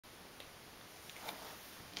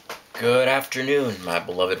Good afternoon, my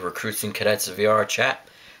beloved recruits and cadets of vrchat.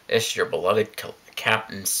 This is your beloved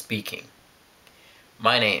captain speaking.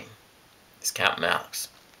 My name is Captain Alex.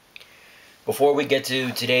 Before we get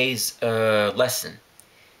to today's lesson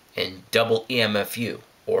in double EMFU,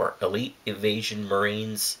 or Elite Evasion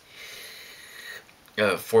Marines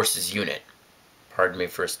Forces Unit. Pardon me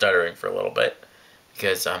for stuttering for a little bit,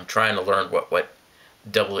 because I'm trying to learn what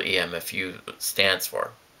double EMFU stands for.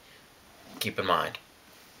 Keep in mind.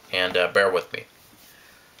 And bear with me.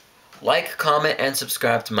 Like, comment, and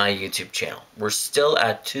subscribe to my YouTube channel. We're still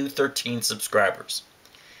at 213 subscribers.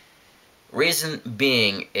 Reason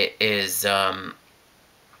being is, like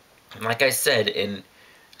I said in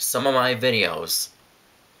some of my videos,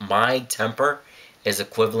 my temper is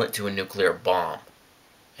equivalent to a nuclear bomb.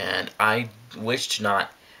 And I wish to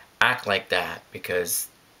not act like that, because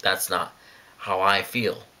that's not how I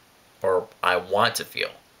feel, or I want to feel.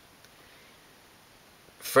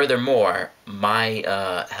 Furthermore, my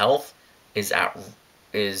health is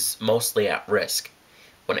mostly at risk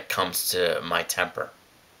when it comes to my temper.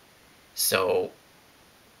 So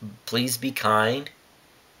please be kind.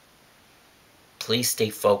 Please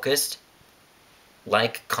stay focused.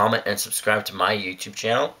 Like, comment, and subscribe to my YouTube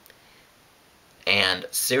channel. And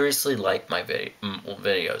seriously like my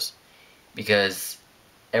videos, because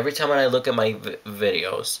every time when I look at my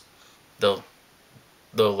videos,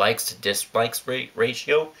 the likes to dislikes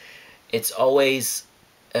ratio, it always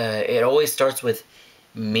starts with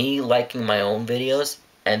me liking my own videos,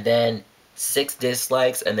 and then 6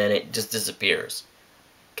 dislikes, and then it just disappears.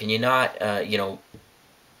 Can you not,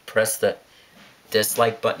 press the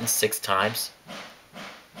dislike button 6 times?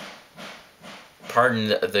 Pardon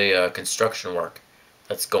the construction work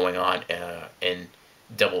that's going on in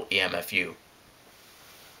double EMFU.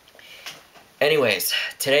 Anyways,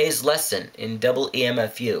 today's lesson in double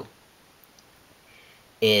EMFU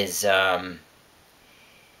is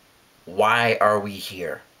why are we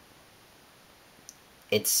here?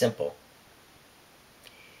 It's simple.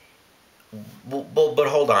 But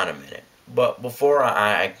hold on a minute. But before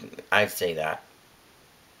I say that,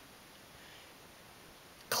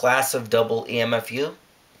 class of double EMFU,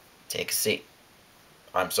 take a seat.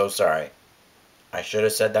 I'm so sorry. I should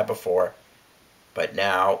have said that before, but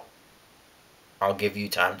now I'll give you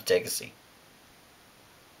time to take a seat.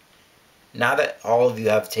 Now that all of you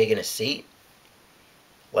have taken a seat,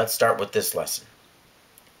 let's start with this lesson.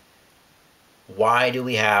 Why do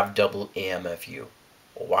we have double EMFU?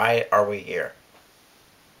 Why are we here?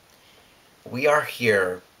 We are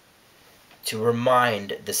here to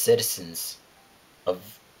remind the citizens of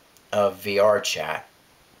vrchat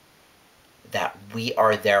that we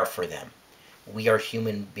are there for them. We are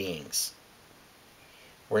human beings.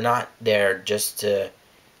 We're not there just to,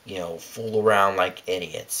 fool around like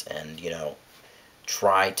idiots and,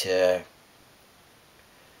 try to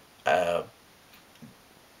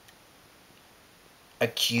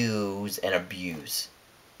accuse and abuse.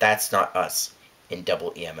 That's not us in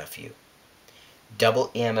double EMFU. Double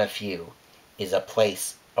EMFU is a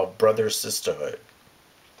place of brother-sisterhood.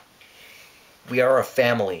 We are a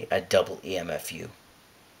family at double EMFU.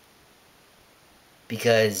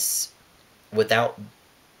 Because without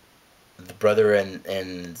the brother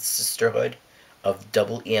and sisterhood of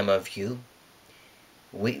double EMFU,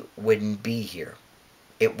 we wouldn't be here.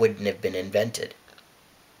 It wouldn't have been invented.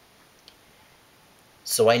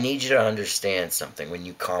 So I need you to understand something when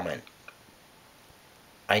you comment.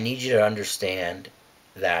 I need you to understand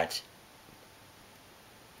that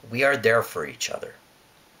we are there for each other.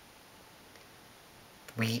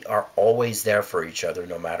 We are always there for each other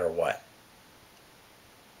no matter what.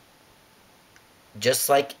 Just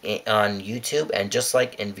like on YouTube and just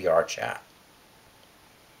like in vrchat.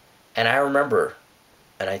 And I remember,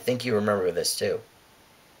 and I think you remember this too,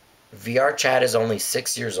 vrchat is only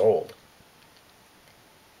 6 years old.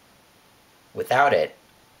 Without it,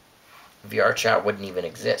 vrchat wouldn't even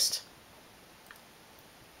exist.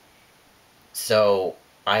 So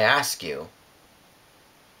I ask you,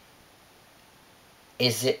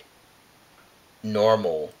 is it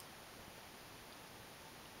normal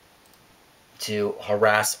to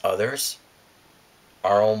harass others,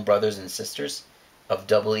 our own brothers and sisters of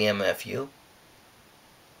double EMFU?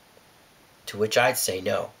 To which I'd say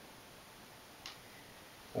no.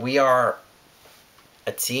 We are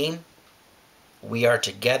a team, we are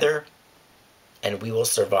together, and we will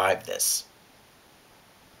survive this.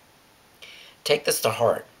 Take this to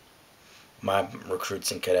heart, my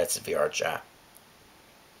recruits and cadets of vrchat.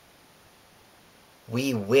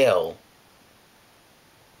 We will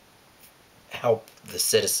help the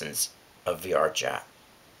citizens of vrchat.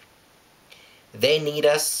 They need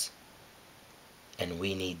us, and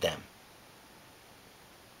we need them.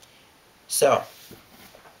 So,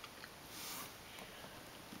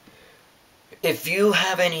 if you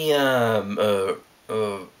have any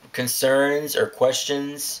concerns or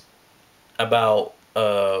questions about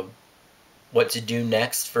what to do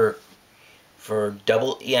next for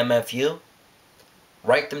double EMFU,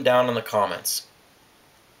 write them down in the comments.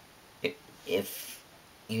 If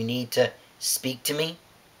you need to speak to me,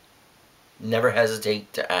 never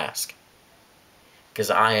hesitate to ask, because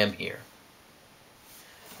I am here.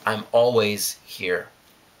 I'm always here.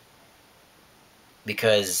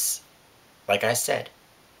 Because, like I said,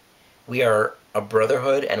 we are a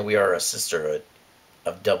brotherhood and we are a sisterhood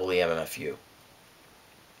of double EMFU.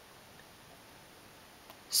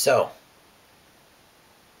 So,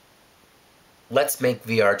 let's make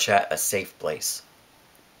VRChat a safe place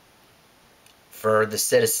for the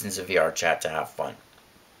citizens of VRChat to have fun.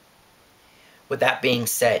 With that being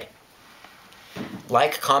said,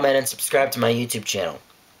 like, comment, and subscribe to my YouTube channel.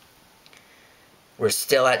 We're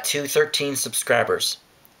still at 213 subscribers.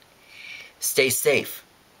 Stay safe.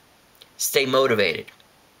 Stay motivated.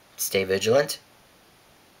 Stay vigilant.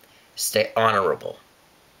 Stay honorable.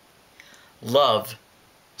 Love,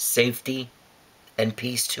 safety, and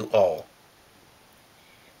peace to all.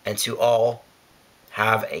 And to all,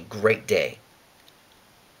 have a great day.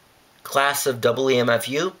 Class of double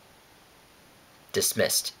EMFU,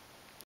 dismissed.